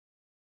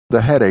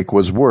The headache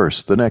was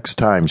worse the next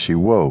time she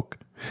woke.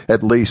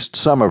 At least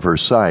some of her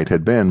sight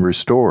had been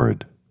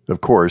restored. Of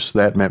course,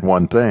 that meant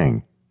one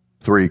thing.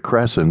 3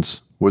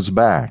 Crescents was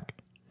back.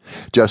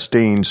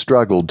 Justine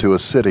struggled to a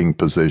sitting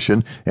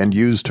position and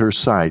used her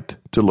sight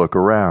to look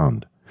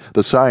around.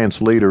 The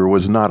science leader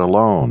was not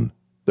alone.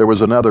 There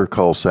was another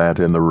Culsat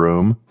in the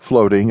room,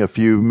 floating a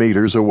few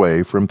meters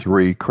away from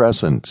 3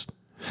 Crescents.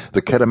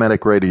 The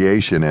kinetic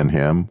radiation in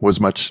him was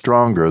much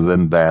stronger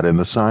than that in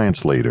the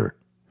science leader.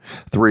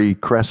 3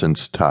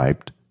 Crescents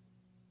typed,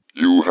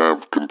 "You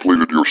have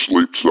completed your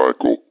sleep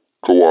cycle.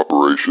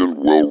 Cooperation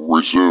will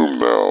resume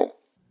now."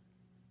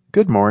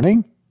 "Good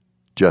morning,"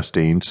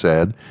 Justine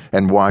said,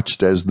 and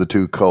watched as the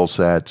 2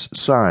 Culsats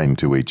signed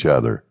to each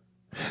other.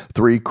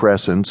 3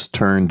 Crescents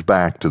turned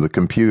back to the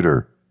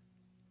computer.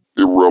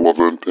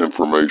 "Irrelevant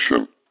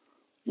information.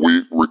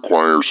 We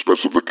require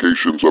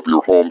specifications of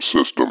your home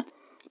system,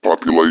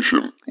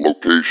 population,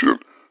 location,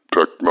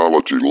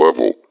 technology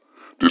level.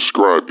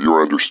 Describe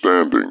your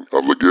understanding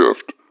of the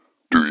gift.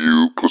 Do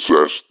you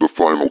possess the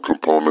final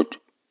component?"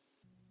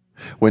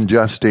 When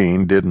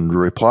Justine didn't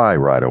reply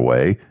right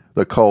away,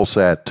 the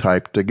Culsat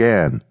typed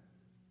again.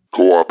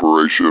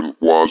 "Cooperation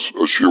was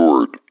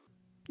assured."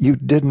 "You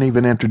didn't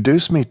even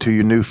introduce me to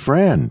your new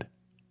friend."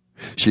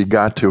 She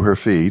got to her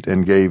feet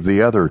and gave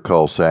the other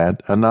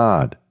Culsat a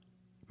nod.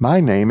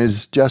 "My name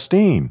is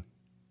Justine,"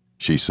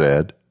 she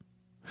said.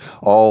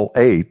 All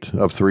 8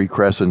 of 3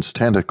 Crescent's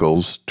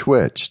tentacles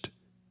twitched.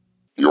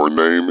 "Your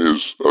name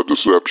is a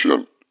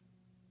deception."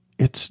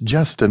 "It's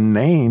just a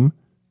name,"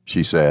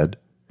 she said.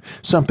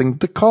 "Something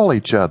to call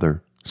each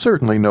other.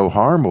 Certainly no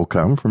harm will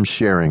come from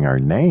sharing our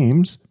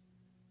names."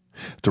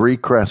 3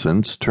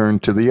 Crescents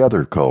turned to the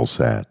other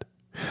Culsat.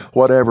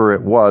 Whatever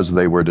it was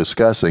they were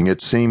discussing,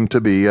 it seemed to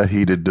be a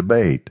heated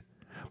debate.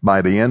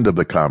 By the end of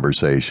the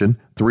conversation,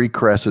 3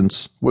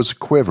 Crescents was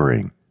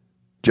quivering.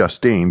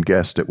 Justine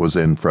guessed it was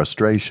in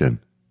frustration.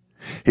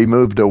 He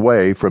moved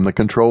away from the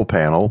control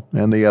panel,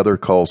 and the other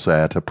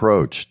Culsat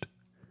approached.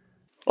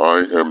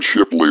 "I am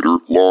ship leader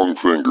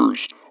Longfingers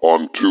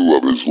on 2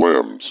 of his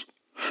limbs.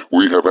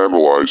 We have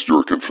analyzed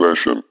your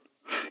confession.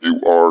 You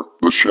are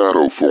the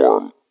shadow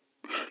form.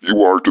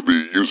 You are to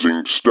be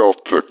using stealth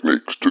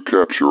techniques to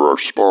capture our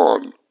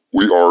spawn.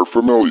 We are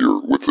familiar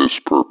with this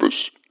purpose.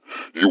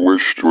 You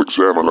wish to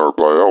examine our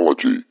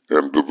biology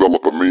and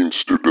develop a means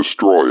to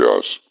destroy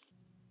us."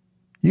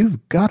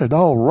 "You've got it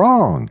all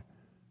wrong,"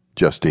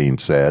 Justine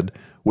said,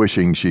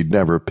 wishing she'd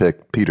never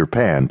picked Peter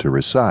Pan to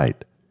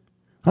recite.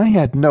 "I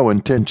had no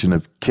intention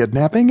of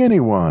kidnapping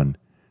anyone.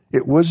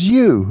 It was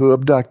you who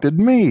abducted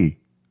me.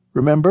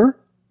 Remember?"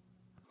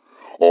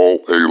 "All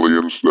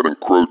aliens that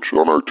encroach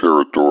on our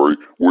territory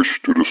wish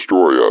to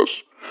destroy us.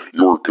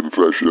 Your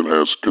confession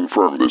has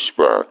confirmed this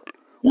fact.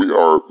 We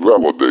are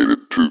validated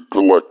to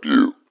collect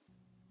you."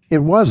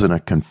 "It wasn't a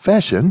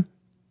confession."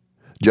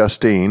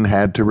 Justine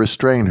had to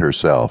restrain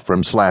herself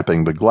from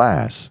slapping the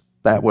glass.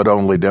 That would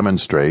only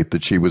demonstrate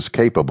that she was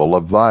capable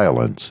of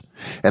violence,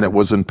 and it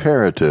was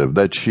imperative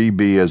that she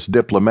be as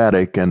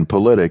diplomatic and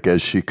politic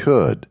as she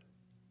could.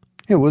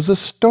 "It was a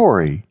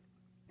story.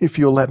 If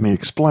you'll let me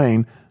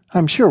explain,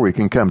 I'm sure we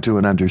can come to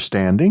an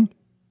understanding."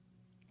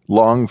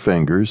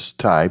 Longfingers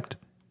typed,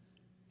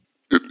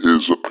 "It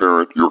is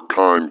apparent your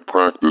kind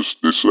practice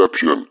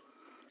deception.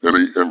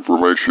 Any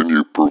information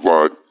you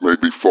provide may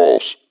be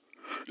false.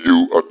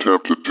 You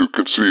attempted to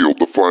conceal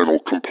the final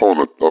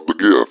component of the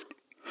gift.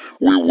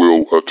 We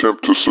will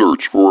attempt to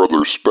search for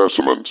other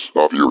specimens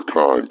of your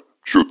kind,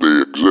 should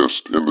they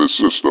exist in this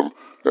system,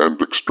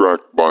 and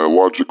extract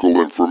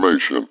biological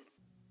information."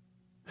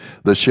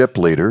 The ship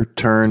leader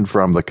turned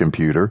from the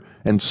computer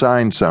and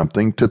signed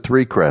something to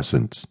 3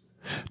 Crescents.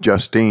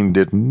 Justine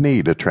didn't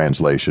need a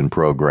translation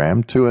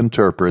program to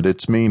interpret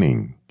its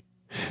meaning.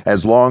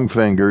 As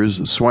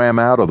Longfingers swam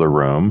out of the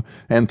room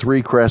and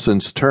 3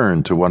 Crescents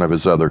turned to one of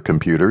his other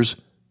computers,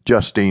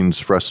 Justine's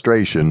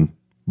frustration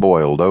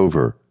boiled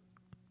over.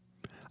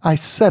 "I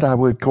said I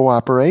would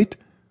cooperate.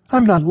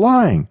 I'm not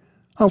lying.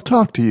 I'll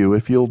talk to you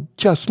if you'll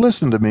just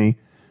listen to me.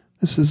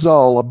 This is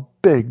all a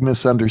big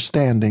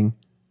misunderstanding."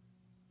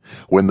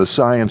 When the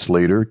science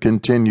leader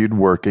continued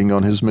working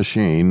on his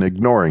machine,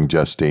 ignoring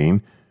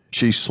Justine,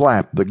 she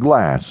slapped the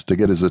glass to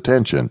get his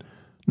attention,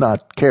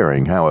 not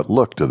caring how it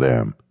looked to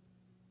them.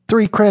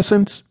 "3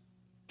 Crescents,"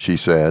 she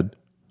said.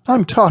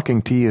 "I'm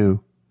talking to you."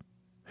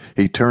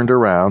 He turned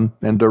around,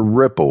 and a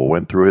ripple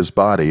went through his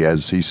body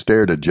as he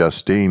stared at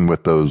Justine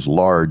with those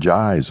large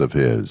eyes of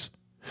his.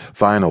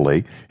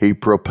 Finally, he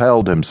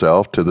propelled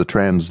himself to the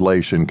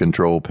translation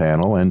control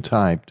panel and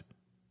typed,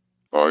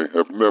 "I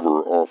have never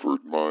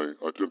offered my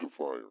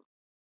identifier."